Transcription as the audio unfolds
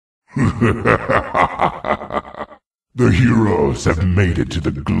The heroes have made it to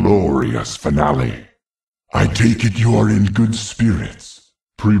the glorious finale. I take it you are in good spirits,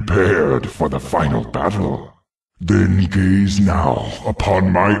 prepared for the final battle. Then gaze now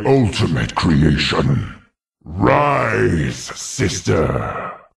upon my ultimate creation. Rise,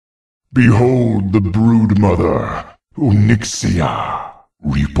 sister! Behold the broodmother, Onyxia,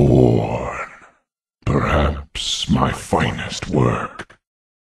 reborn. Perhaps my finest work.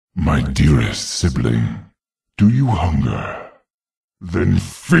 My dearest sibling, do you hunger? Then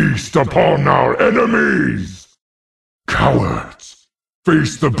feast upon our enemies! Cowards!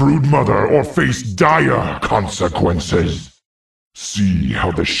 Face the broodmother or face dire consequences! See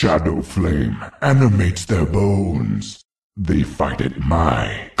how the shadow flame animates their bones. They fight at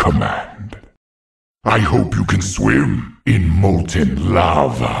my command. I hope you can swim in molten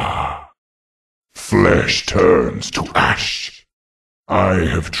lava. Flesh turns to ash. I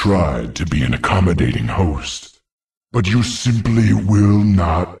have tried to be an accommodating host, but you simply will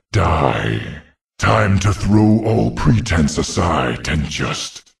not die. Time to throw all pretense aside and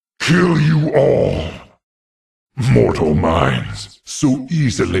just kill you all. Mortal minds, so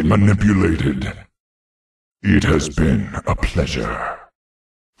easily manipulated. It has been a pleasure.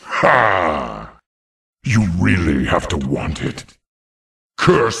 Ha! You really have to want it.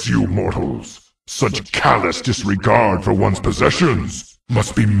 Curse you, mortals! Such callous disregard for one's possessions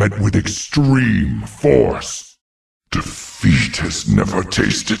must be met with extreme force. Defeat has never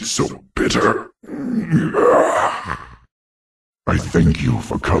tasted so bitter. I thank you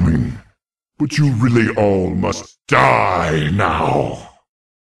for coming, but you really all must die now.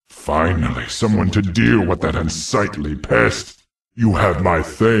 Finally, someone to deal with that unsightly pest. You have my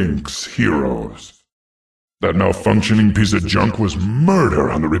thanks, heroes. That malfunctioning piece of junk was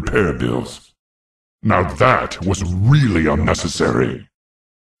murder on the repair bills. Now that was really unnecessary.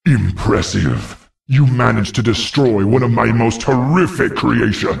 Impressive. You managed to destroy one of my most horrific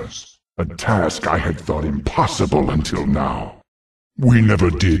creations. A task I had thought impossible until now. We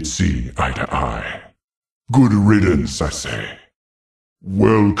never did see eye to eye. Good riddance, I say.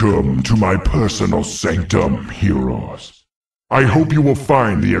 Welcome to my personal sanctum, heroes. I hope you will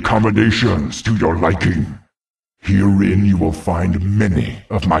find the accommodations to your liking. Herein you will find many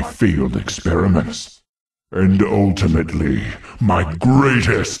of my failed experiments, and ultimately, my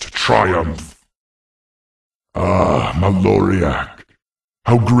greatest triumph. Ah, Maloriak,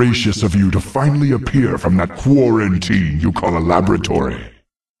 how gracious of you to finally appear from that quarantine you call a laboratory.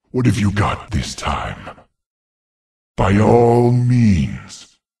 What have you got this time? By all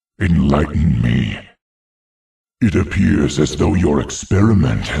means, enlighten me. It appears as though your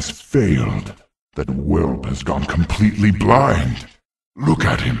experiment has failed. That whelp has gone completely blind. Look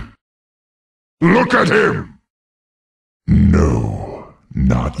at him. Look at him! No,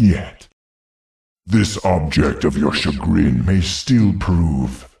 not yet. This object of your chagrin may still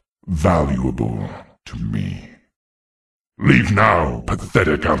prove valuable to me. Leave now,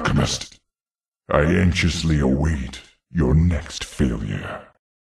 pathetic alchemist. I anxiously await your next failure.